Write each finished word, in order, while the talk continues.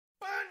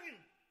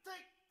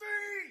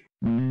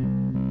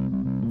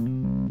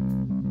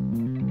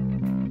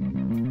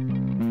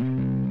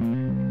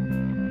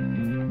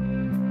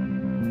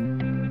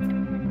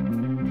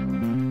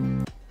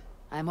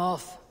I'm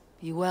off.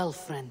 Be well,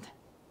 friend.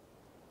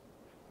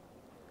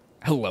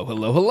 Hello,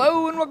 hello,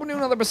 hello, and welcome to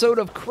another episode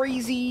of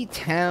Crazy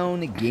Town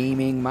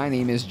Gaming. My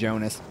name is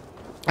Jonas.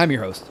 I'm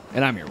your host,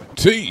 and I'm here with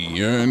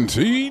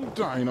TNT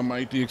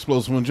Dynamite, the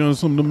explosive one.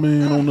 Jonas, I'm the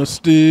man on the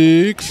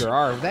sticks. Sure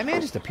are. That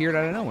man just appeared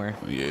out of nowhere.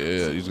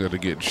 Yeah, he's got to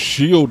get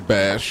shield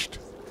bashed.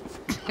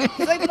 He's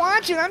like,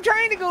 watch it, I'm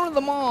trying to go to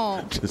the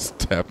mall. Just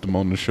tapped him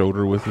on the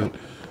shoulder with it.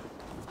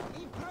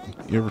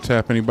 You ever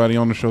tap anybody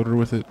on the shoulder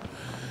with it?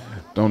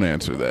 Don't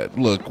answer that.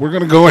 Look, we're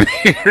going to go in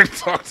here and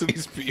talk to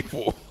these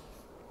people.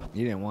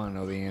 You didn't want to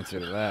know the answer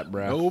to that,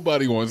 bro.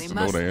 Nobody wants They to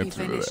know must the be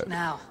answer to finished that.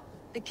 now.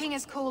 The king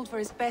has called for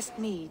his best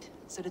mead,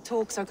 so the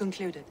talks are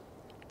concluded.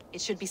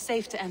 It should be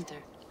safe to enter.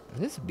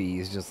 This bee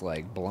is just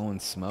like blowing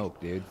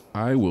smoke, dude.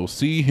 I will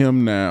see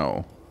him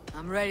now.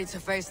 I'm ready to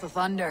face the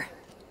thunder.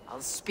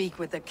 I'll speak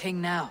with the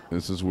king now.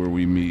 This is where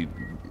we meet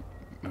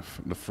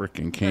the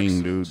frickin'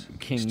 king, dude.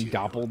 King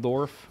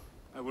Doppeldorf.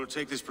 I will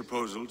take this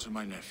proposal to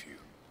my nephew.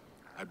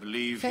 I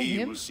believe Is that he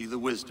him? will see the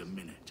wisdom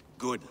in it.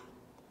 Good.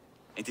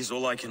 It is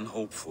all I can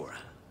hope for.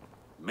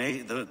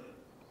 May the...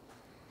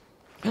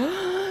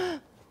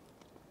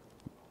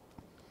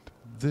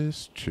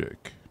 This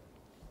chick.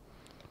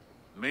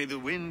 May the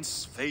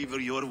winds favor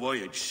your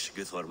voyage,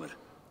 Guthormer.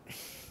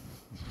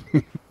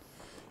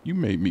 You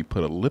made me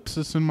put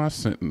ellipsis in my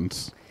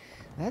sentence.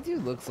 That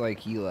dude looks like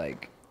he, smells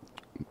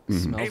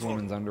Eivor,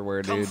 women's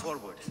underwear, come dude.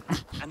 forward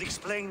and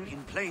explain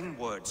in plain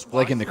words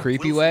Like why in the you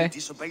creepy willfully way?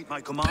 disobeyed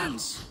my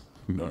commands.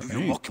 No, Do I you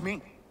ain't. mock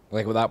me?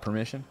 Like, without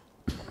permission?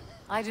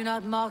 I do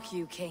not mock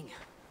you, king.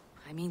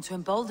 I mean to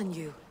embolden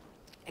you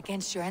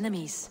against your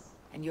enemies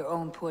and your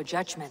own poor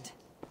judgment.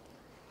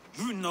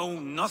 You know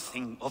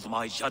nothing of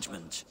my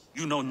judgment.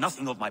 You know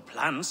nothing of my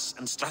plans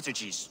and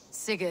strategies.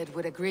 Sigurd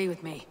would agree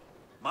with me.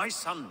 My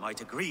son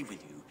might agree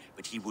with you,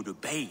 but he would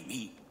obey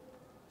me.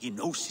 He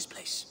knows his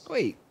place.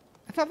 Wait,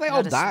 I thought they all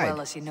Not as died.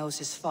 well as he knows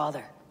his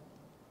father.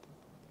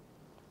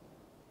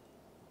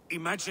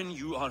 Imagine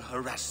you are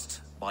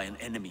harassed by an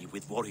enemy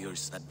with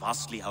warriors that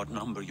vastly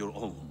outnumber your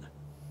own.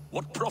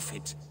 What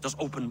profit does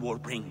open war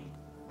bring?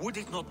 Would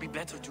it not be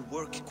better to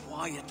work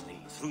quietly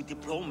through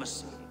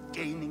diplomacy,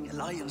 gaining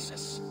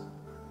alliances?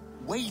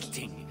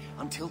 Waiting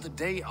until the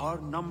day our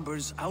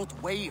numbers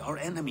outweigh our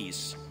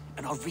enemies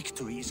and our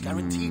victory is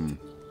guaranteed.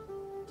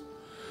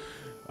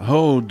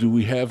 Oh, do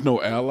we have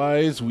no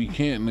allies? We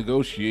can't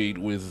negotiate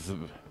with,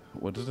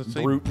 what does it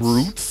say? Brutes.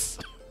 Brutes?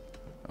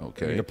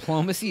 Okay.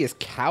 Diplomacy is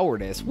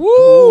cowardice.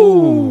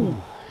 Woo!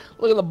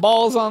 Look at the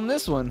balls on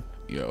this one.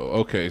 Yo,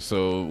 okay,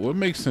 so what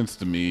makes sense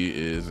to me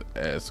is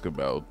ask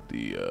about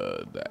the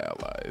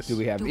allies. Do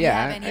we have? Do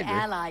yeah, we I have any agree.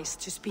 allies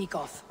to speak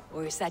of?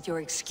 Or is that your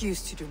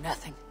excuse to do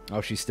nothing?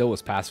 Oh, she still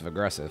was passive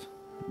aggressive.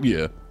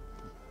 Yeah.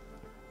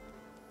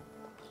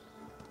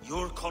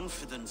 Your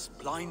confidence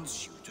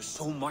blinds you to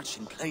so much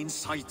in plain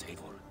sight,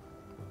 Eivor.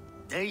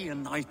 Day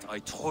and night I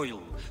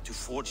toil to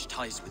forge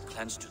ties with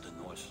clans to the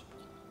north.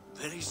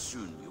 Very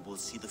soon you will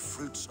see the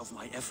fruits of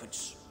my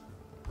efforts.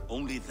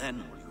 Only then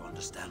will you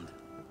understand.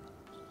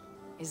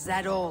 Is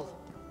that all?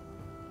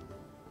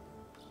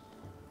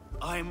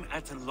 I'm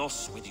at a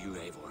loss with you,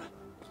 Eivor.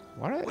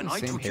 Why do they When have I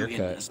the same took you in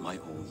haircut? as my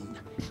own,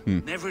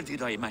 never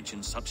did I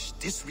imagine such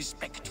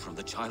disrespect from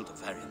the child of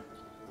Varian.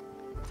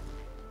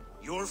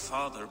 Your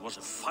father was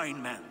a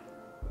fine man,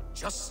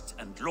 just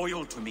and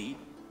loyal to me.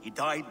 He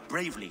died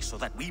bravely so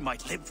that we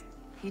might live.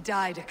 He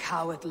died a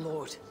coward,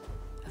 Lord.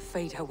 A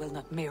fate I will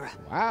not mirror.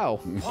 Wow.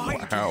 Why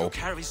do Wow. you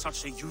carry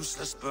such a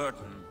useless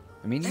burden?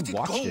 I mean, Let you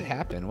watched go. it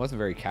happen. It wasn't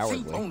very Think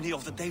cowardly. only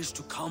of the days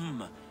to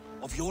come,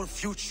 of your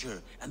future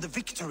and the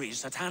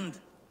victories at hand.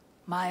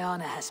 My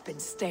honor has been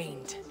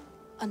stained.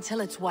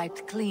 Until it's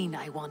wiped clean,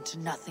 I want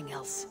nothing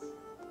else.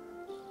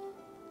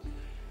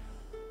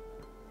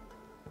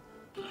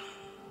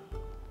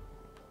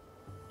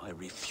 I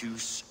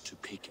refuse to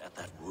pick at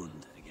that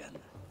wound again.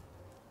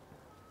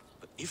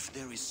 But if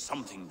there is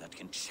something that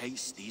can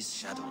chase these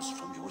shadows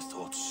from your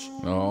thoughts,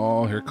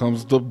 Oh, here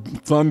comes the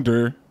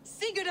thunder.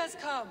 Sigurd has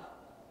come!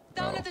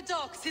 Down at the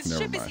docks, his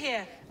never ship is mind.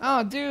 here!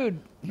 Oh, dude,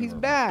 he's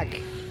back.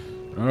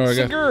 Oh, I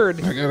Sigurd.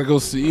 gotta go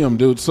see him,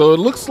 dude. So it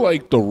looks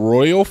like the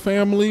royal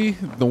family,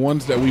 the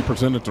ones that we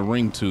presented the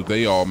ring to,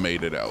 they all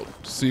made it out.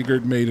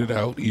 Sigurd made it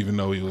out, even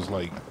though he was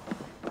like,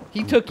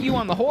 He took you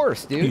on the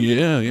horse, dude.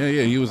 yeah,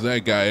 he was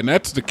that guy, and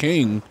that's the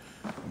king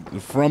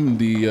from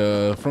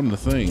the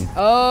thing.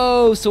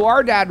 Oh, so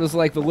our dad was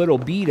like the little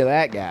bee to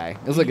that guy.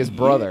 It was like his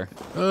brother.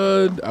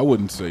 I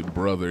wouldn't say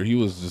brother. He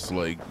was just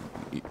like,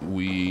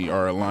 we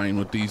are aligned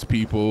with these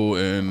people,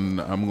 and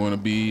I'm going to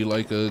be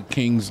like a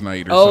king's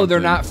knight or Oh, something.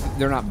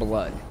 they're not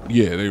blood.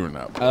 Yeah, they were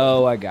not.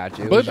 Oh, I got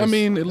you. It But, was I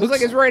mean, it it was looks-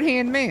 like his right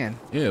hand man.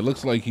 Yeah, it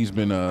looks like he's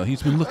been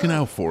looking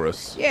out for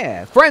us.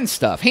 Yeah, friend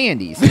stuff,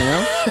 handies, you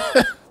know.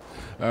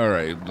 All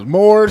right,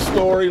 more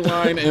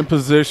storyline and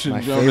position.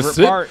 My Jonas.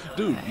 favorite part.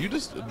 Dude, you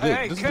just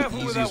Hey, this is careful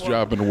the with easiest that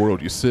job in the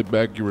world. You sit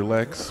back, you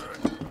relax.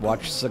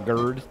 Watch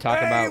Sigurd talk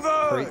about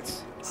Eivor!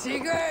 crates.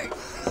 Sigurd!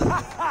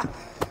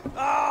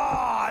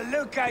 Ah,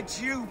 look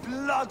at you,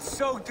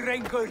 blood-soaked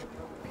drinker.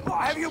 What,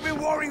 have you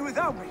been worrying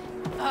without me?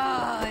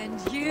 Ah,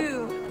 and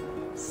you,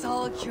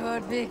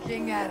 soul-cured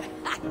Vikingar.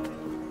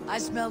 I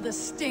smell the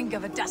stink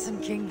of a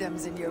dozen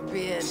kingdoms in your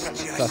beard.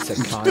 Thought said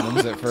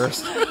condoms at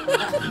first.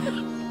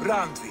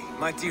 Randvi,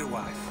 my dear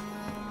wife,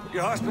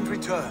 your husband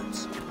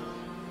returns,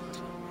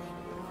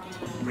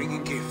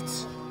 bringing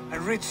gifts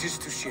and riches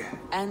to share.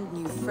 And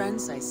new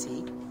friends, I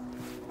see.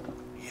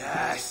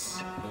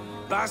 Yes,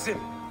 Basim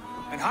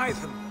and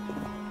Hytham.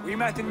 We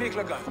met in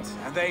Miklagard,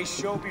 and they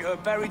showed me her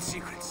buried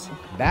secrets.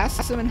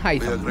 Basim and We are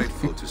Hytham.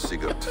 grateful to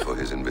Sigurd for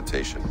his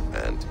invitation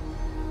and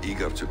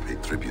eager to pay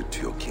tribute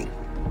to your king.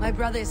 My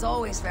brother is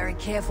always very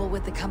careful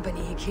with the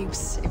company he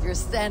keeps. If you're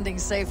standing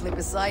safely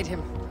beside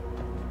him,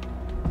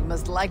 he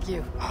must like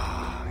you.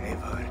 Ah,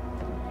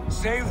 Eivor.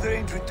 Save the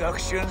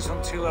introductions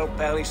until our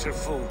bellies are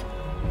full.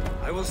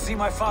 I will see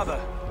my father.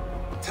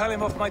 Tell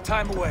him of my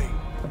time away.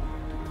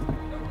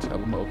 Tell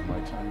him of my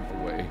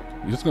time away.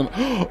 You're just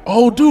gonna.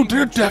 Oh, dude,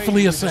 they're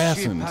definitely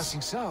assassins.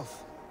 Passing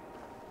south.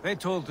 They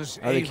told us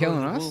Are they Eivor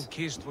killing the us?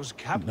 Wolf-Kissed was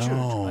captured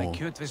No. by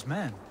Kjotve's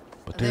men.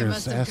 But They they're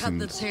must have cut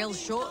the assassins tail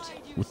short.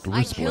 with the I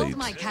wrist killed blades.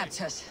 my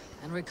captors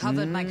and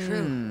recovered my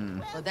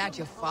crew. For that,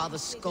 your father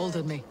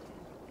scolded me.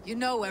 You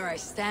know where I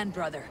stand,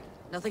 brother.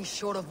 Nothing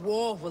short of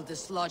war will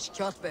dislodge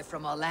Kjotve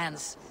from our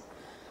lands.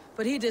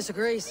 But he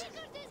disagrees.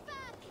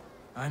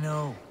 I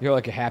know. You're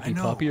like a happy I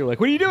know. puppy. You're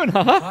like, what are you doing?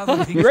 Huh? Father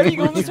You thinks ready? the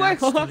You going this way?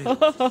 Virgin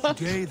acts to live.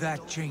 Today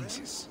that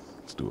changes.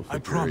 Let's do a I figure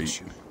promise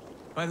eight. you.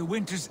 By the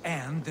winter's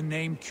end, the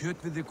name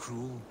Kjotve the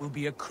Cruel will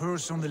be a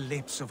curse on the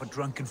lips of a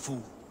drunken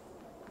fool.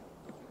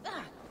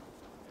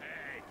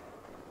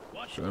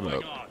 Shut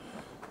up.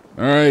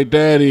 All right,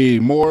 Daddy,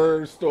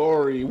 more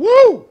story.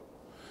 Woo!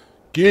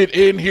 Get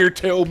in here.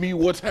 Tell me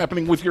what's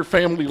happening with your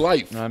family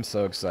life. I'm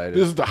so excited.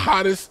 This is the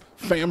hottest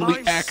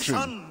family My action.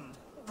 son,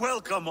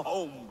 welcome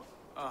home.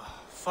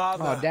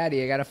 Father, Oh,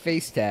 Daddy, I got a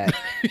face tat.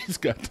 He's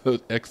got the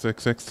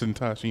XXX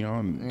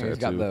Tentacion Yeah, tattoo. he's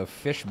got the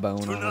fish bone on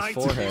his Tonight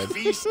forehead. we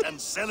feast and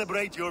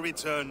celebrate your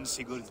return,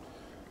 Sigurd.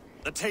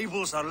 The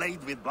tables are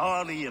laid with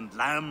barley and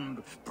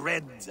lamb,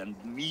 bread and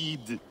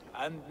mead.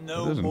 and That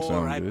no doesn't more,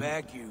 sound I good.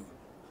 beg you.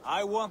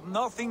 I want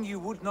nothing you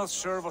would not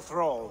serve a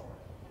thrall.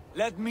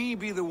 Let me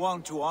be the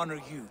one to honor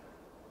you.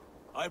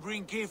 I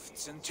bring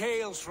gifts and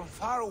tales from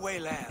faraway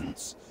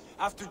lands.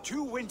 After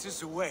 2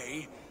 winters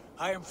away,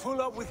 I am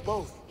full up with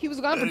both. He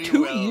was gone for Very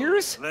 2 well,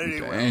 years?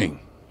 Very Dang. well.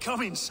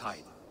 Come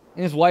inside.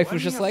 And his wife When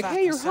was we just are like, fat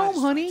hey, you're and home,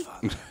 honey.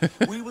 satisfied,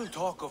 Father, we will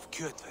talk of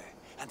Kjotve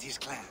and his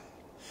clan,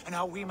 and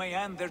how we may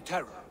end their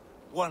terror,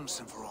 once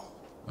and for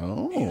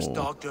all. He has Oh.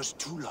 dogged us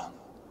too long,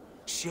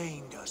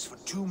 shamed us for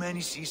too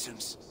many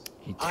seasons.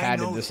 He I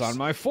tatted know this on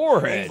my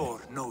forehead.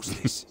 Eivor knows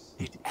this.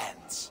 It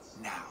ends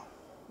now.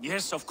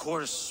 Yes, of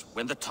course,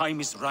 when the time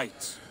is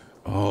right.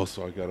 Oh,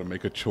 so I gotta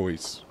make a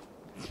choice.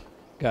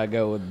 Gotta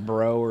go with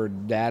bro or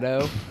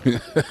daddo.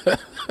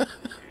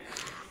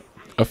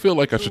 I feel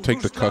like I should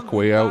take the cuck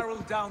way out. Barrel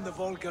down the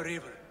Volga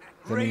River,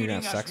 Does that mean you're gonna raiding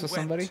have as sex we with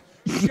went.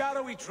 somebody?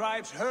 Shadowy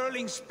tribes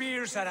hurling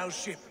spears at our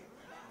ship.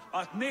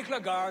 At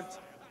Miklagard,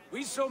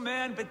 we saw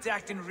men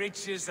bedecked in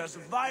riches as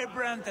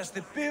vibrant as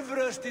the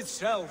Bifrost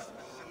itself.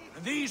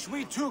 And these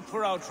we took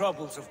for our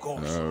troubles, of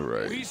course. All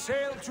right. We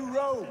sailed to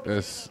Rome,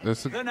 That's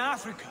a then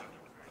Africa,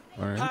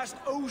 all right. past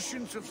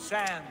oceans of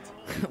sand.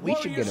 We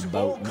should get Warriors a of boat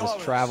all and just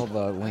colors, travel the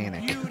and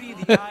Atlantic. beauty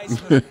the eyes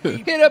must weep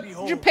Hit to up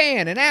behold.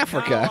 Japan and Now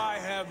Africa. I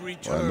have Why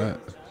returned. not?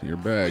 You're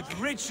back. With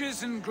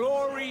riches and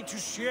glory to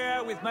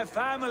share with my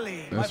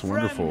family. That's my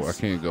wonderful. friends,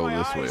 I can't go my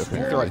this way, eyes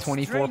apparently. Throw a full,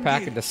 24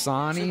 pack of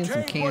strengthened. Dasani and So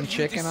some take canned what you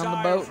chicken on the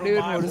desire boat, from dude.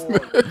 my We'll just,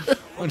 board. we'll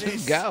For just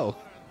this- go.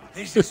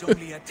 This is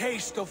only a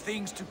taste of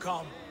things to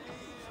come.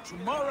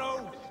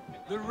 Tomorrow,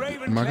 the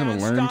Raven Am I gonna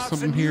clan learn starts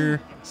something anew.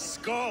 here?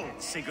 Skull,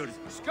 Sigurd.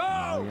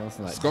 Skull! You listen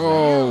to that,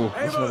 Skull.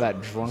 listen to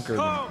that drunkard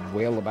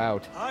wail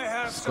about. I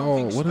have Skull.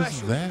 something What is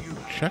special that for you.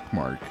 check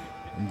mark?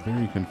 I'm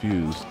very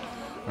confused.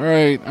 All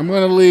right, I'm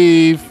gonna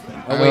leave.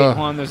 Oh wait, hold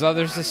on. There's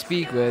others to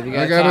speak with. You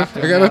I gotta talk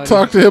to gotta him now that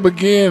talk to him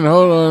again.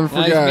 Hold on, Now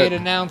he's made forgot.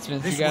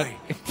 announcements. You This got. way.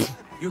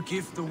 Your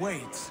gift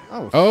awaits.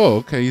 Oh,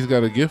 okay. He's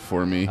got a gift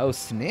for me. Oh,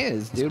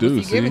 sniz, dude. Dude,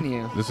 What's he giving see?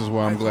 you? This is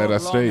why I'm I've glad I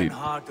thought long and stayed.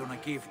 hard on a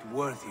gift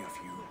worthy of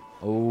you.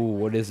 Oh,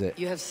 what is it?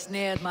 You have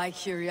snared my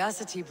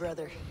curiosity,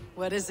 brother.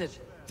 What is it?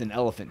 It's an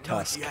elephant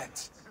Not tusk.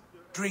 yet.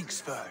 Drinks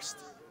first.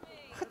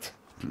 All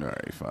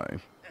right, fine.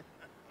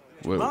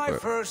 What, My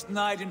first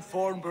night in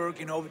Fornburg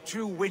in over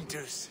 2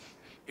 winters.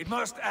 It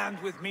must end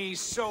with me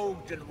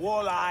soaked and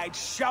wall-eyed,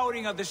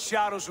 shouting at the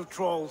shadows of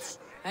trolls.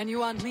 And you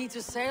want me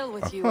to sail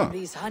with you on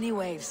these honey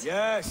waves?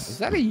 Yes. Is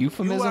that a You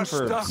euphemism are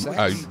for stuck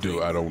sex?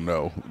 with I don't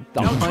know.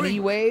 The Now honey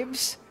drink.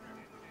 waves?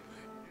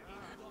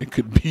 It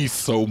could be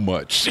so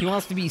much. He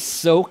wants to be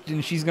soaked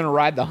and she's gonna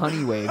ride the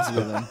honey waves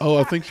with him. Oh,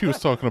 I think she was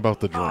talking about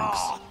the drinks.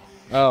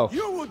 Oh.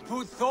 You would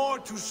put Thor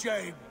to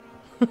shame.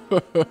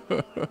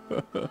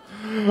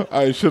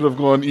 I should have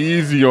gone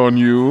easy on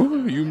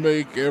you. You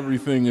make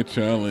everything a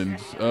challenge.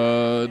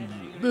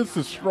 This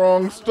is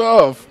strong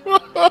stuff.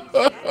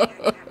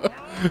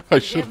 I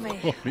should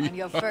Forgive have me. gone On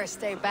your first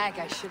day back,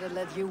 I should have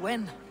let you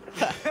win.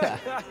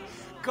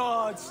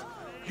 Gods,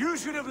 you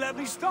should have let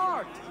me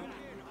start.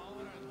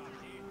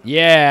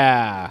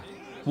 Yeah.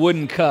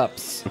 Wooden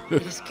cups.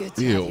 It is good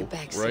to have you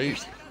back, right?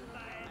 Sigurd.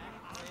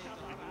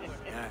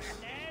 Yes.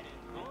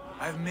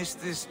 I've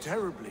missed this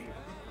terribly.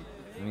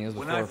 I mean, it was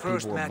When I before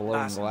first people were met blowing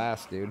Assasin,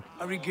 glass, dude.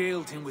 I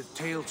regaled him with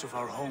tales of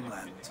our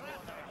homeland.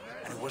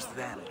 And it was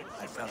then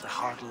I felt a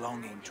heart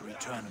longing to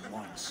return at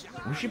once.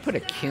 We should put a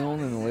kiln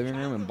in the living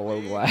room and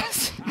blow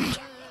glass.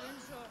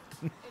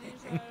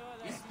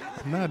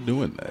 I'm not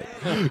doing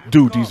that.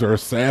 Dude, these are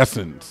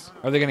assassins.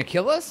 Are they gonna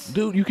kill us?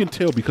 Dude, you can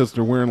tell because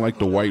they're wearing like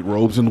the white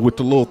robes and with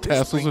the little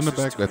tassels in the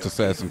back. That's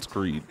Assassin's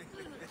Creed.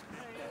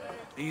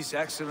 These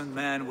excellent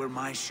men were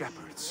my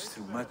shepherds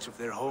through much of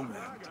their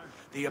homeland,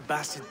 the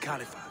Abbasid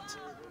Caliphate.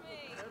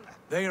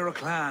 They are a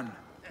clan,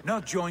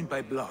 not joined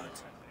by blood,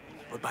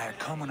 but by a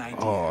common idea.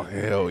 Oh,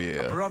 hell A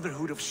yeah.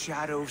 brotherhood of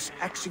shadows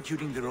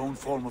executing their own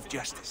form of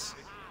justice.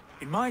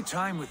 In my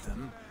time with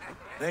them,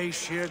 they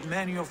shared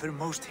many of their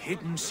most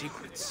hidden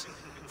secrets,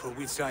 for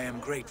which I am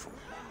grateful.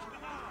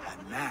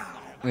 And now,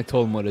 I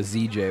told him what a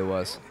ZJ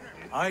was.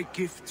 I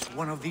gift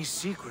one of these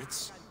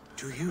secrets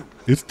to you.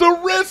 It's the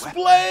wrist For the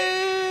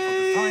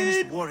blade,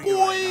 finest warrior I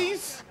know.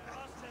 boys.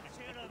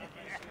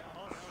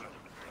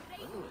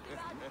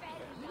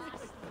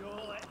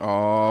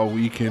 Oh,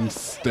 we can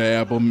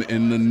stab him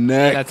in the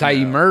neck. That's how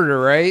you murder,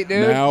 right,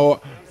 dude?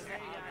 Now,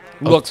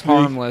 Looks okay,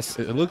 harmless.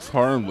 It looks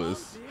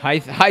harmless.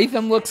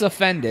 Hytham looks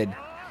offended.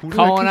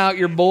 Calling out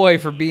your boy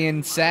for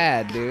being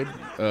sad, dude.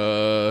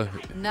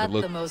 Not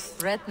look- the most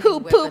threatening Who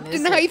weapon, pooped is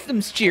in it?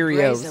 Hytham's A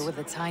razor Cheerios? with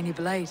a tiny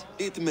blade.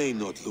 It may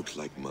not look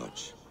like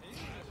much,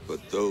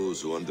 but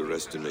those who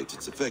underestimate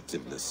its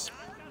effectiveness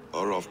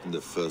are often the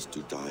first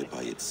to die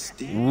by its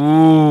sting.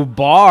 Ooh,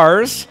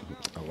 bars.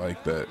 I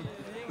like that.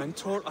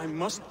 Mentor, I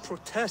must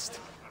protest.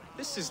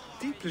 This is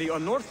deeply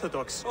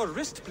unorthodox. Our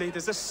wrist blade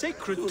is a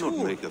sacred Do not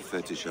tool. make a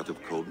fetish out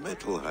of cold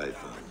metal, Hytha.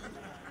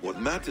 What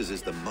matters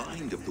is the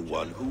mind of the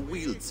one who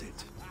wields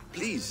it.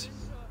 Please,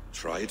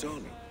 try it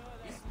on.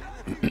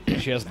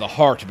 She has the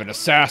heart of an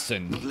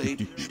assassin The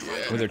blade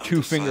with her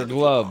two-finger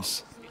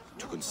gloves.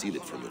 to conceal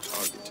it from your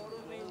target.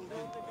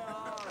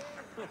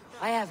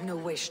 I have no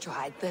wish to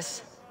hide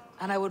this,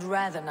 and I would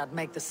rather not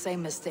make the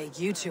same mistake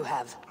you two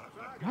have.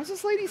 Why is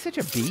this lady such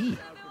a bee?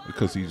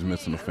 Because he's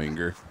missing a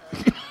finger.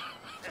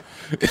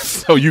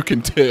 So you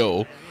can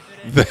tell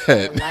I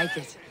that like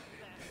it.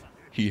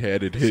 he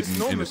had it This is hidden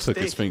no and it took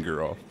his mistake.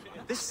 finger off.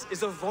 This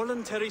is a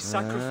voluntary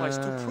sacrifice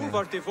to prove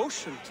our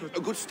devotion to...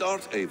 A good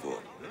start, Eivor.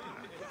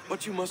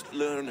 But you must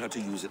learn how to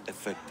use it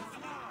effectively.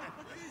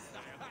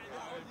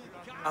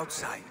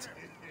 Outside.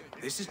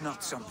 This is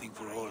not something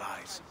for all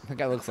eyes. That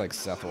guy looks like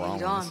Seth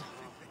Lead Rollins. on.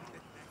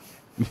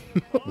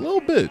 A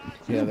little bit.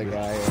 Yeah, the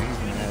guy. He's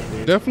mad,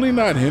 dude. Definitely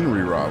not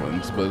Henry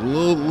Rollins, but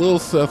little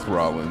Seth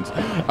Rollins.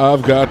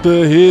 I've got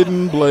the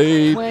hidden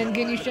blade. When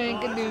can you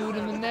shank a dude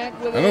in the neck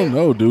with I don't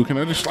know, dude. Can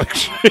I just like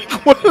shake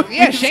one of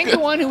Yeah, these shank guys? the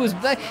one who was.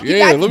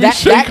 Yeah, let me that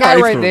shake guy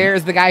right Hytham. there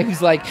is the guy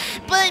who's like,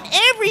 but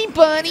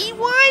everybody,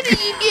 why do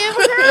you give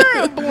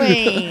her a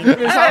blade?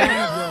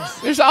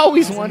 There's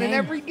always one in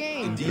every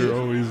game. There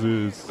always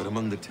is. But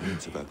among the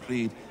tenets of our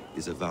creed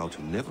is a vow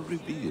to never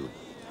reveal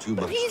too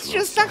much. He's to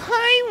just a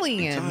ourselves. In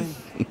Hylian.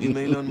 time, we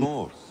may learn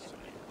more,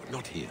 but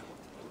not here,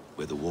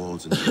 where the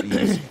walls and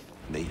trees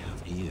may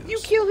have ears. You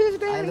kill his I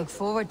daddy. look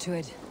forward to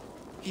it.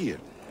 Here,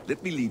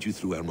 let me lead you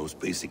through our most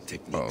basic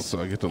techniques. Oh,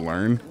 so I get to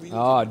learn?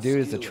 Oh, dude,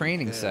 it's a Skill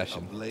training and care, session.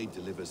 A blade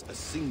delivers a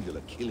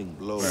singular killing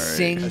blow.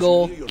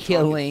 Single As you near your target,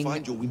 killing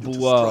find your window to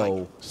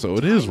blow. So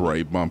it is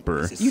right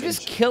bumper. strike.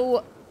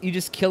 You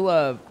just kill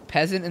a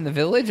peasant in the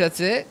village. That's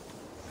it.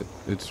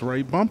 It's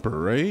right bumper,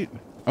 right?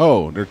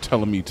 Oh, they're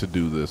telling me to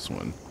do this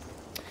one.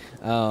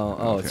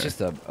 Oh, it's Okay.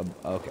 just a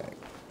okay.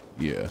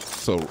 Yeah,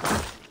 so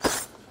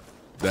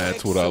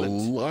that's what I I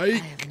like.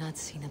 have not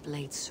seen a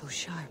blade so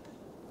sharp.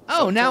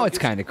 Oh, now it's targets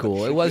kind of cool.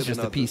 should It was give just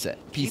a another. piece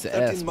Keep of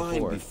that S in mind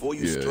before. before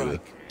you Yeah.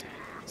 strike.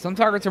 Some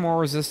targets are more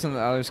resistant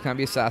than others. Can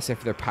be assassinated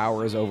if their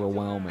power is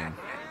overwhelming.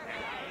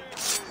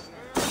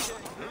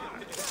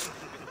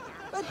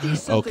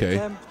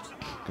 Okay,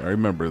 I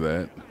remember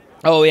that.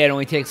 Oh yeah,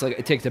 it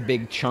takes a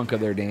big chunk of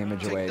their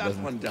damage Take away. It that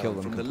doesn't one down kill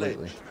them from the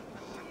completely. ledge.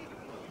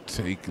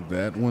 Take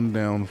that one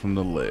down from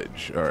the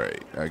ledge. All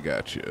right, I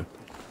got you.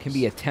 Can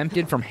be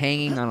attempted from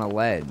hanging on a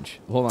ledge.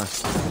 Hold on.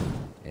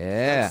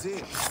 Yeah. That's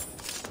it.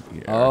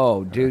 Yeah,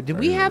 Oh, dude, did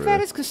we I have that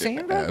remember as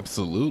Cassandra?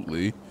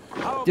 Absolutely.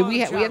 How Did about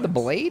we a have the challenge?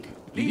 blade?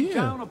 Leap Yeah.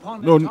 down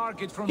upon No, the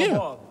target from yeah.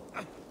 above.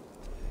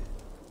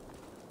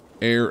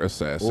 Air Oh,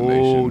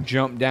 assassination.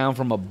 jump down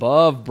from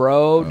above,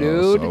 bro, Oh,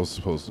 dude. so I was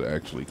supposed to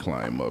actually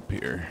climb up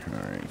here.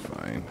 All right,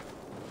 fine.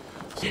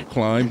 So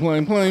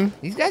climb.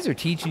 These guys are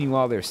teaching you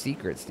all their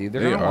secrets, dude.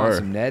 They're They gonna want are.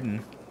 some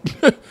Nedding.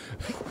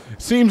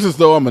 Seems as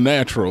though I'm a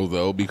natural,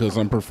 though, because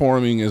I'm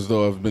performing as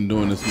though I've been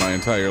doing this my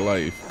entire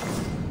life.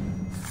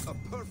 A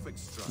perfect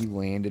strike. He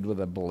landed with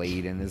a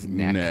blade in his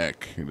neck.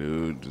 Neck,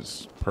 dude.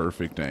 Just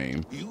perfect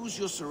aim. Use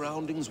your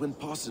surroundings when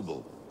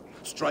possible.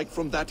 Strike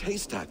from that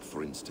haystack,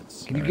 for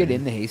instance. Can you get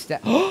in the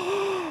haystack?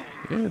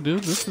 Yeah,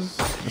 dude, this is...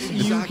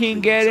 You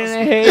can get in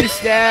a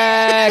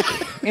haystack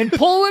and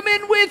pull him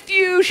in with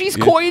you. She's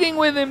coiting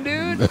with him,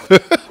 dude.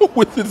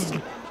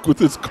 with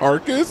his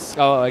carcass.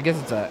 Oh, I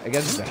guess it's a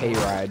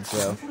hayride.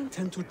 So You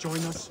intend to join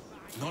us?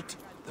 Not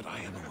that I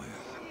am aware.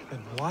 Then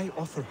why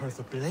offer her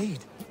the blade?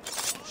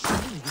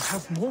 Surely you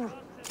have more.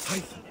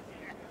 Typhon.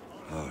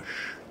 Hush.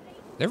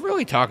 they're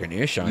really talking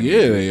ish on you.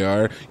 Yeah, they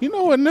are. You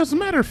know, and as a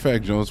matter of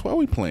fact, Jonas, why are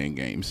we playing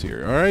games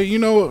here? All right, you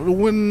know,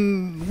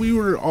 when we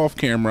were off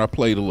camera, I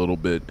played a little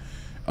bit,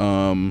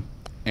 and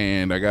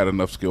I got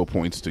enough skill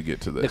points to get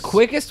to this. The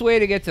quickest way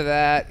to get to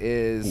that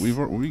is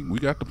we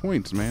got the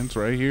points, man. It's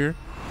right here.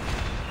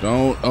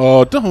 Don't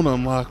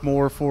unlock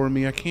more for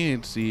me. I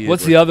can't see it.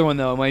 What's the other one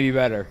though? It might be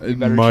better. You It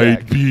better might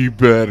check. be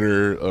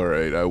better. All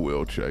right, I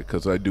will check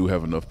because I do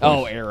have enough Oh,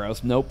 points.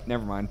 arrows. Nope,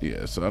 never mind.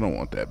 Yeah, so I don't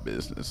want that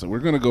business. So we're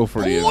gonna go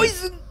for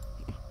Poison.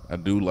 I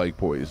do like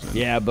poison.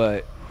 Yeah,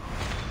 but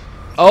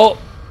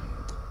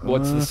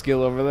what's the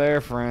skill over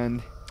there,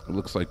 friend? It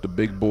looks like the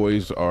big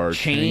boys are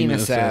Chain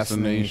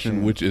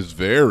assassination. which is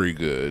very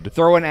good.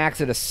 Throw an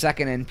axe at a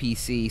second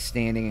NPC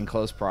standing in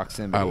close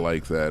proximity. I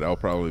like that. I'll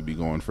probably be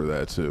going for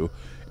that too.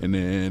 And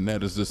then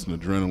that is just an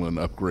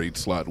adrenaline upgrade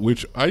slot,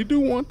 which I do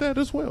want that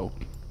as well.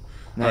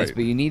 Nice, Right.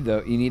 but you need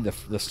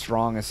the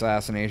strong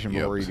assassination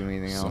before you do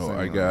anything else. So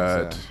I anyway,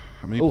 got so.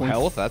 how many Oh, points?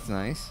 health. That's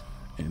nice.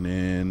 And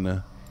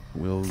then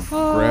we'll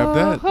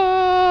grab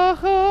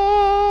that.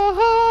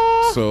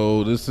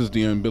 So this is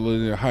the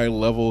ability to high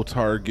level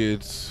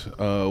targets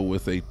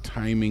with a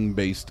timing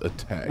based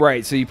attack.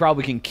 Right, so you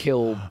probably can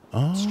kill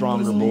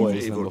stronger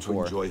boys than Able to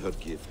before. enjoy her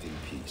gift in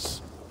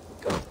peace.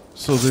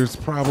 So there's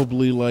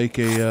probably like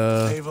a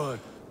Eivor,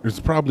 there's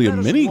probably a let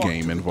us mini walk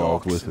game to the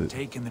involved docks with and it.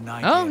 take in the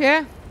night Oh air.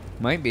 yeah,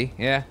 might be.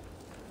 Yeah,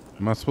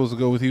 Am I supposed to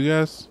go with you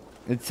guys?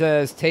 it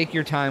says take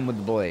your time with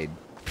the blade.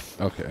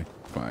 Okay,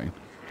 fine.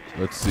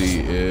 Let's see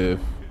if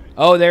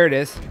Oh, there it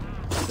is.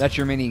 That's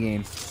your mini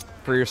game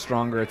for your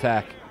stronger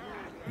attack.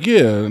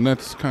 yeah, and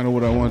that's kind of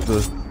what I want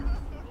to. So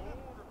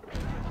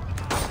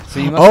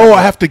you must Oh,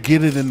 I have to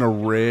get it in the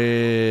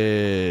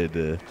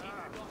red.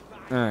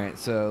 All right,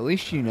 so at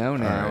least you know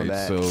now Alright,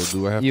 that so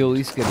do I have you'll to- at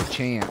least get a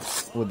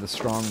chance with the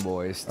strong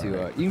boys to.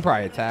 You can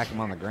probably attack them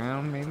on the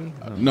ground, maybe.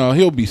 I don't know. No,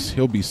 he'll be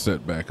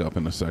set back up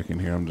in a second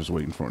here. I'm just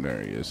waiting for him. There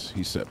he is.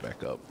 He's set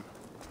back up.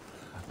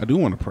 I do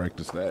want to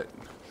practice that.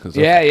 Cause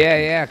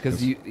Yeah, because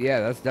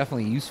that's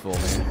definitely useful,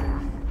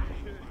 man.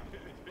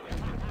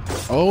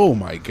 Oh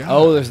my god.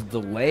 Oh, there's a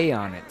delay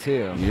on it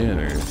too. yeah.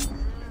 There.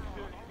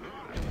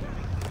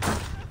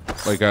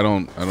 Like I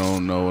don't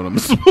know what I'm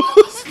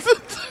supposed to do.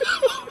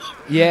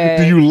 Yeah.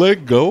 Do you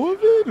let go of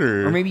it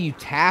or Or maybe you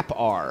tap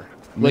R.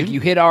 Like Maybe. you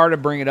hit R to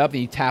bring it up, and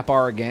you tap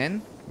R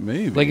again.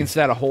 maybe? Like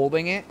instead of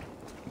holding it,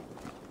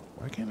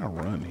 Why can't I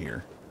run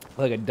here?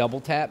 like a double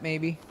tap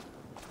maybe.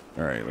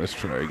 All right, let's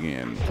try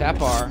again.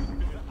 Tap R,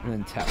 and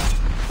then tap.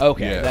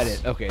 Okay, Yes. that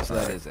is okay. So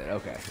that is it.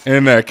 Okay.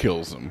 And that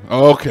kills him.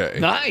 Okay.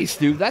 Nice,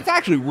 dude. That's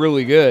actually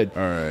really good.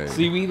 All right.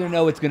 So you either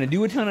know it's going to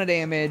do a ton of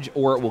damage,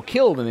 or it will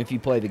kill them if you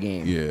play the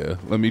game. Yeah.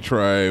 Let me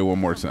try one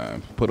more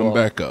time. Put him Well-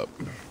 back up.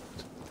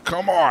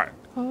 Come on.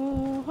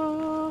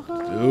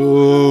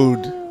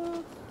 Dude.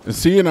 And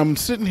see, and I'm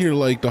sitting here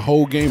like the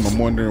whole game. I'm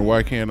wondering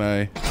why can't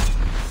I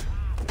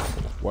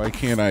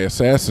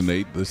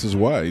assassinate? This is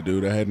why,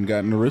 dude. I hadn't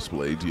gotten the wrist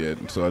blades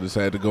yet, so I just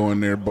had to go in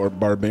there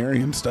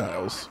barbarian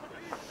styles.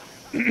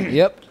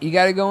 Yep. You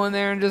got to go in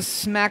there and just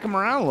smack them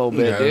around a little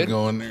bit, Gotta dude.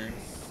 go in there and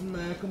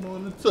smack him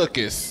on the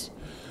tuchus.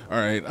 All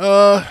right.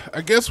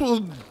 I guess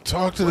we'll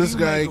talk to this do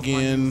you guy make of my new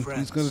again. friends?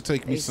 He's gonna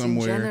take me They seem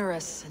somewhere.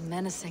 generous and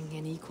menacing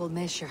in equal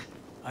measure.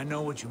 I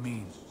know what you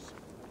mean.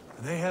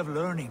 They have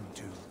learning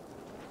too.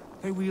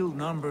 They wield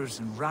numbers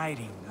and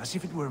writing as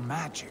if it were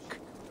magic.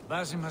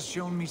 Basim has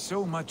shown me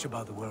so much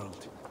about the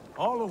world,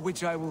 all of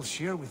which I will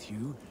share with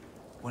you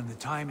when the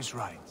time is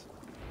right.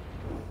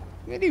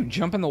 You gonna do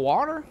jump in the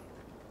water?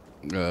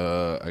 I don't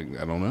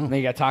know. And then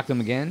you got to talk to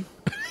them again.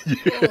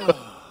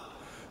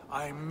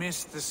 I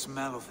miss the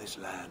smell of this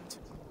land.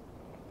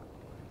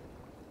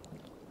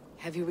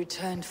 Have you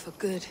returned for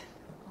good?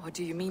 Or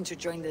do you mean to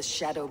join this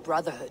Shadow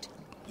Brotherhood?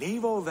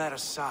 Leave all that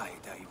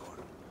aside, Eivor.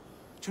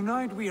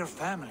 Tonight we are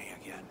family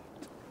again.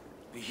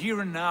 The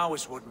here and now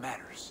is what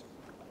matters.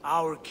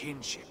 Our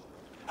kinship,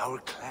 our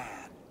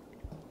clan,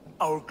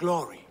 our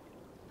glory.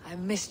 I've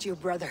missed you,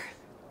 brother.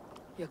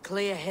 Your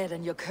clear head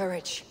and your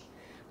courage.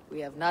 We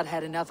have not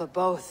had enough of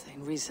both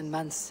in recent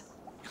months.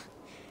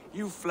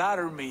 You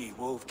flatter me,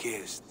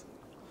 Wolf-Kissed.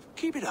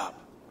 Keep it up.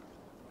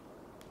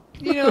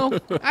 You know,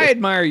 I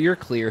admire your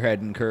clear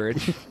head and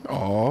courage.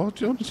 Oh,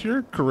 Jonas,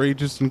 you're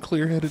courageous and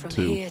clear-headed From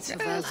too. here to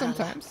Valhalla,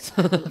 sometimes.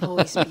 I will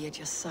always be at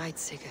your side,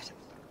 Sigurd.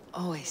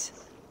 Always.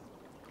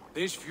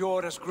 This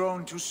fjord has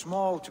grown too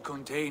small to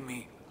contain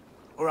me,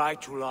 or I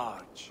too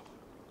large.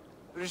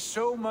 There is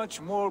so much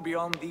more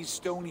beyond these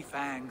stony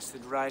fangs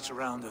that rise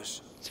around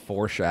us. It's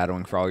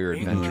foreshadowing for all your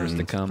adventures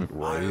to come.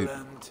 Right.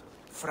 Ireland,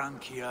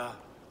 Francia,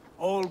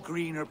 all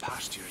greener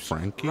pastures,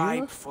 Francia?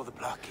 ripe for the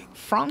plucking.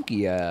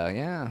 Frankia,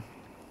 yeah.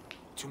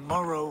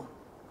 Tomorrow,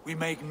 we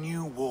make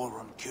new war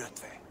on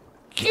Kjotve.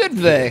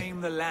 Kjotve!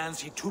 Claim the lands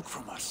he took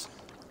from us.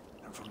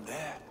 And from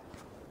there,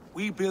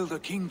 we build a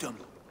kingdom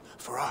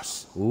for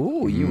us.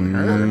 Ooh, you and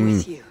her. I'm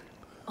with you.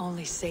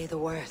 Only say the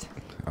word.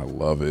 I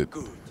love it.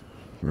 Good.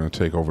 We're gonna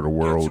take over the Get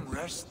world. some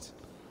rest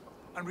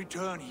and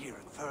return here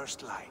at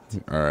first light.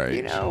 All right.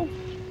 You know,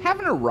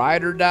 having a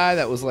ride or die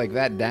that was like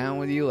that down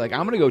with you, like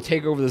I'm gonna go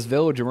take over this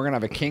village and we're gonna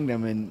have a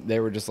kingdom, and they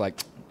were just like,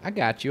 I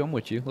got you, I'm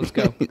with you, let's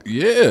go.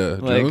 Yeah.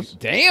 Like, Jones.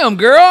 damn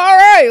girl, all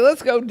right,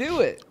 let's go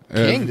do it.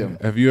 Kingdom.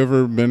 Have you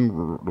ever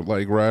been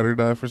like ride or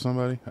die for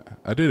somebody?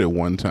 I did it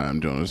one time,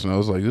 Jonas, and I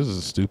was like, this is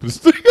the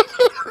stupidest thing I've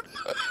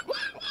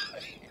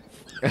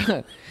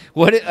ever.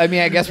 I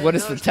mean, I guess what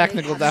is the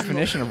technical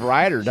definition of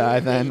ride or die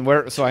then?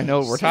 So I know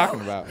what we're talking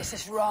about. This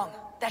is wrong.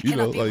 That You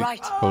know, cannot be like, right.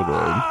 hold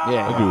on.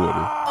 Yeah. I do it.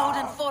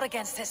 Odin fought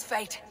against his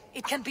fate.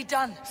 It can be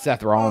done.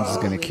 Seth Rollins is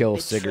gonna kill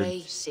Sigurd.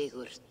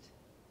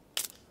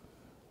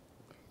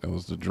 That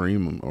was the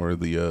dream or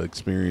the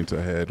experience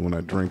I had when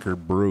I drank her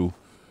brew.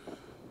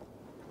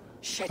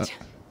 Shit.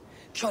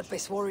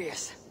 Kjotve's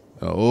warriors.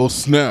 Oh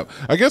snap!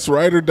 I guess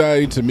ride or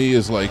die to me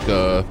is like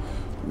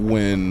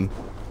when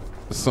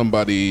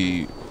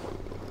somebody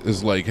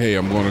is like, "Hey,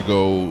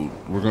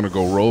 we're gonna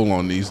go roll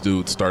on these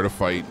dudes, start a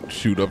fight,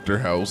 shoot up their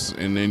house,"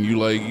 and then you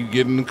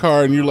get in the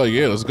car and you're like,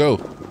 "Yeah, let's go,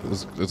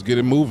 let's get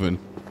it moving."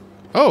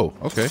 Oh,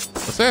 okay,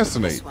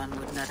 assassinate. This one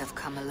would not have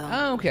come alone.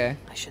 Oh, okay.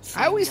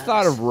 I always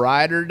thought of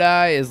ride or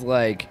die as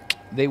like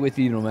they with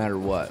you no matter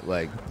what.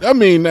 Like, I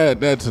mean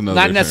that's another.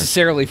 not thing.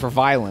 necessarily for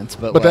violence,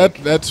 but But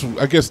like, that's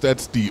I guess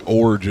that's the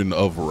origin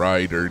of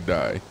ride or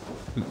die.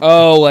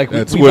 oh, like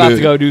That's we what about it-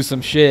 to go do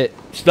some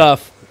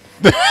stuff.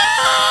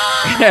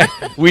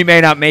 We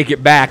may not make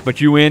it back,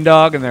 but you in,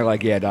 dog? And they're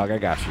like, yeah, dog, I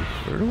got you.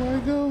 Where do I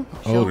go?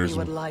 Show Oh, me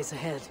what lies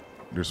ahead.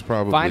 there's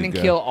probably Find and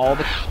kill all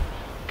the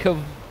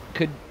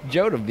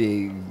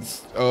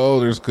Kjotavigs. Oh,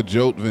 there's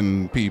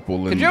Kjotvin people.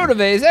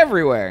 Kjotavigs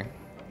everywhere.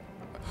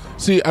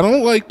 See, I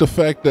don't like the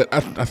fact that I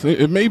think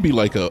it may be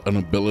like an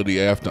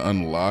ability I have to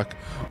unlock,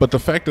 but the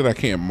fact that I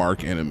can't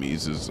mark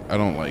enemies I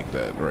don't like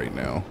that right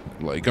now.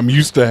 Like, I'm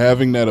used to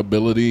having that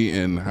ability,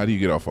 and how do you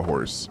get off a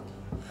horse?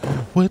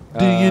 What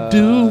do you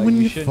do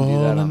when you shouldn't fall do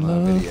that on in the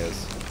love?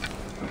 videos.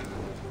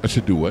 I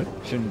should do what?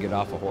 Shouldn't get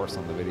off a horse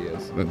on the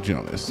videos.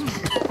 Jonas.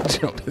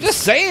 Jonas.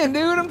 Just saying,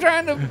 dude. I'm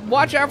trying to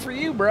watch out for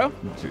you, bro.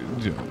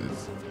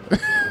 Jonas.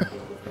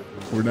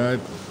 We're not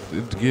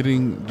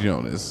getting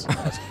Jonas.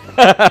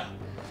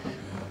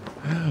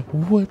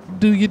 What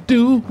do you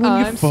do when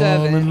you I'm fall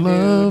 7, in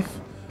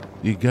love?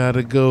 You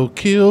gotta go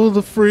kill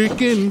the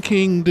freaking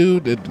king,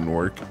 dude. It didn't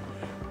work.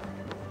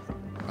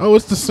 Oh,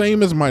 it's the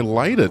same as my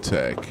light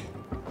attack.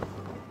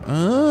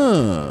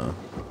 I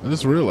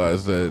just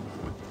realized that.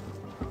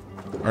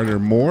 Are there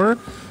more?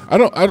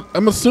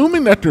 I'm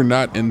assuming that they're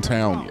not in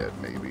town yet,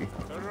 maybe.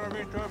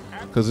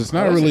 Because it's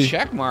not That's really. a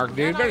check mark,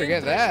 dude. Better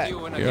get that.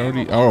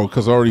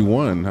 Because I already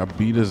won. I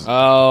beat his.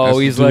 Oh, that's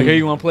the he's like, dude. hey,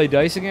 you want to play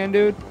dice again,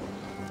 dude?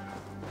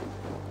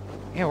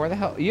 Yeah, where the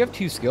hell? You have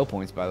 2 skill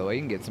points, by the way.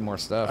 You can get some more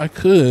stuff. I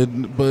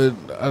could, but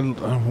I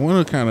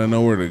want to kind of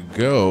know where to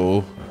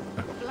go.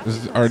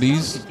 Are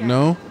these?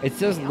 No? It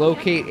says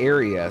locate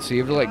area, so you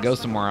have to like go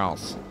somewhere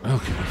else.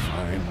 Okay,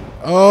 fine.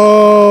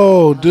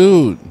 Oh,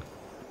 dude.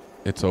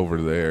 It's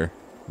over there.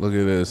 Look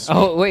at this.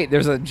 Oh, wait,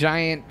 there's a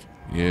giant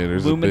Yeah,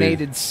 there's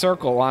illuminated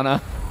circle on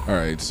a... All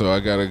right, so I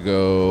got to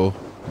go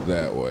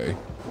that way.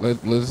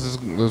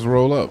 Let's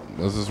roll up.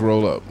 Let's just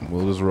roll up.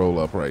 We'll just roll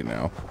up right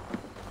now.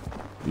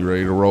 You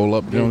ready to roll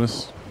up,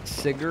 Jonas?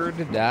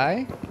 Sigurd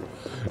die?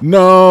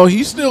 No,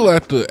 he's still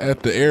at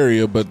the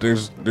area, but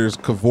there's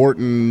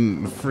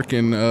cavorting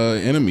freaking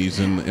enemies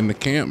in the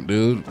camp,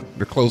 dude.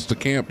 They're close to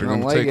camp. They're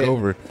gonna take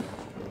over.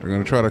 They're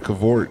gonna try to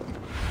cavort.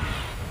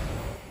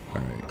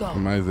 All right, Go.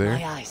 am I there?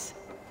 My eyes.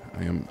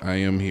 I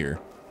am here.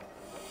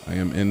 I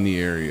am in the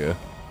area.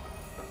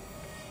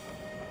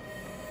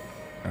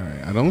 All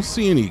right, I don't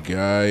see any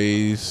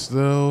guys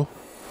though,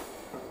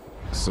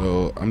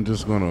 so I'm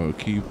just gonna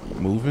keep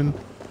moving.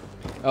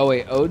 Oh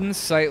wait, Odin's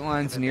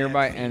sightlines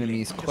nearby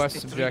enemies,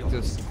 quest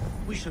objectives.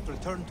 We should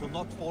return to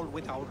Notfall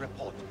with our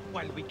report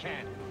while we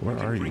can. Where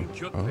are you? Bring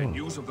Kjotve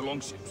news of the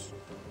longships,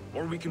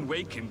 or we can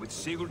wake him with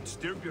Sigurd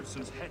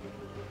Styrbjörnsson's head.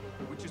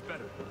 Which is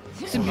better?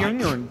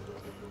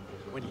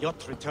 When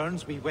Jot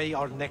returns, we weigh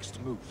our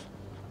next move.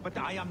 But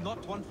I am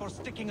not one for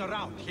sticking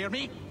around, hear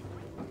me?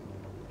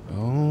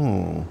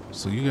 Oh,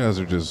 so you guys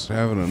are just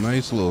having a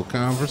nice little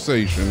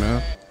conversation,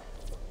 huh?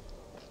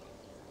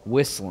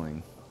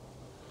 Whistling.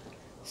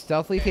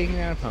 Stealthily taking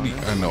out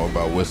opponents. I know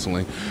about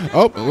whistling.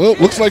 Oh, well,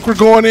 looks like we're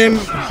going in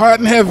hot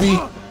and heavy.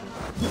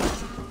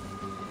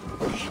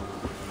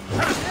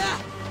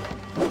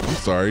 I'm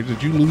sorry.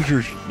 Did you lose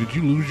your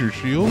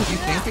shield? Did you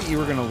think that you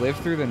were gonna live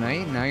through the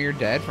night and now you're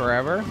dead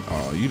forever?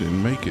 Oh, you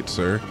didn't make it,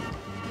 sir.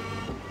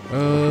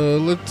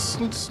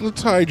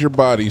 Let's hide your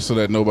body so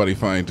that nobody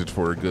finds it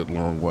for a good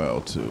long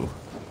while too.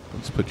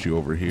 Let's put you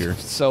over here.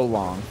 So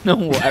long. No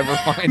one will ever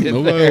find it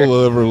Nobody there.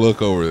 will ever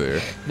look over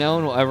there. No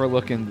one will ever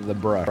look into the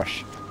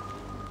brush.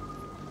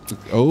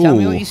 Oh. Tell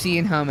me what you see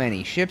and how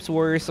many. Ships,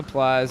 warrior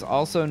supplies.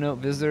 Also note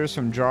visitors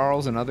from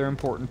Jarls and other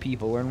important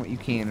people. Learn what you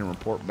can and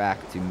report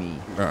back to me.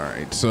 All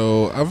right,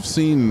 so I've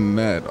seen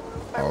that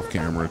off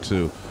camera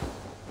too.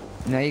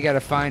 Now you gotta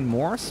find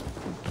more.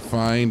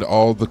 Find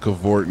all the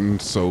Cavortan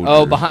soldiers.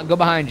 Oh, go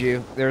behind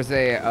you. There's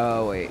a.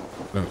 Oh wait.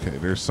 Okay,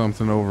 there's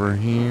something over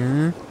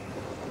here.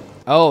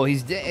 Oh,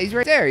 he's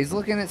right there. He's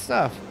looking at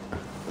stuff.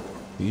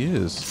 He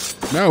is.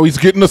 Now he's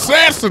getting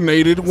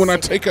assassinated when I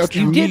take out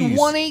your You knees. did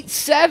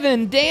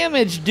 187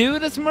 damage,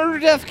 dude. That's murder,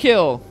 death,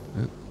 kill.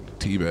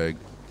 Teabag,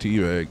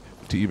 teabag,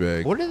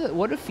 teabag.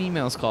 What do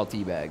females call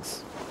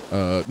teabags?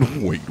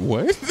 Wait,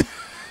 what?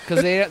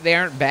 Because they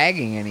aren't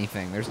bagging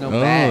anything. There's no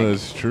bag. Oh,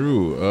 that's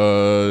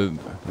true.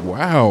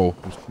 Wow,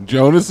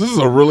 Jonas, this is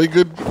a really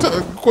good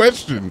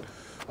question.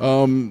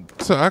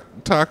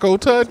 Taco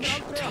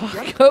touch?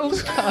 Taco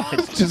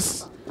touch.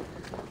 Just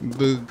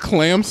the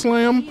clam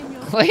slam?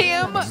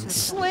 Clam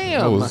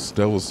slam.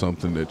 That was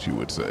something that you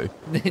would say.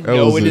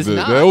 No, it is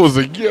not. That was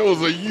a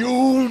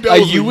you. A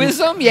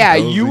you-ism? Yeah, a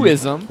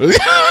you-ism.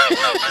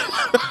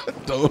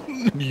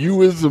 Don't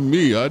you-ism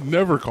me. I'd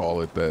never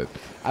call it that.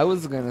 I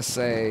was gonna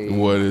say.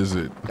 What is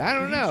it? I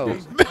don't know.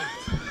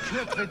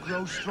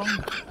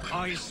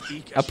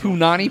 A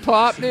punani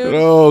pop, dude.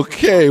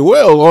 Okay,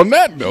 well, on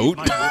that note,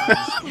 on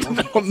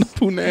the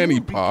punani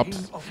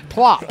pops,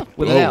 plop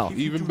with an L.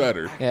 Even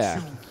better.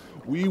 Yeah.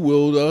 We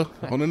will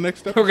on the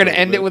next episode. We're gonna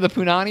end it with a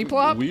punani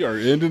plop. We are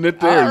ending it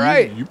there. All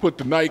right. You put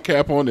the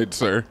nightcap on it,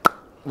 sir.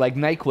 Like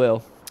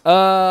NyQuil.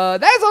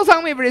 That's all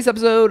time we have for today's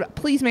episode.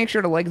 Please make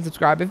sure to like and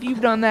subscribe. If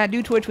you've done that,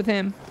 do Twitch with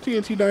him.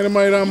 TNT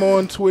Dynamite. I'm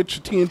on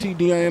Twitch. TNT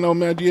DINO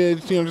Magic.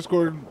 It's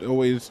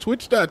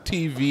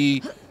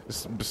twitch.tv/TNT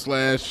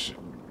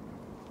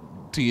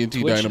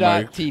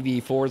Dynamite.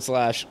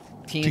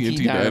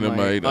 Twitch.tv/TNT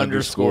Dynamite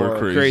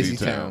 _ Crazy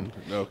Town.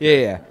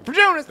 Okay. Yeah. For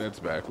Jonas. That's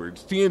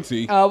backwards.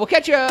 TNT. We'll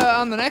catch you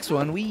on the next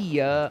one. We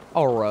are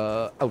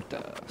out.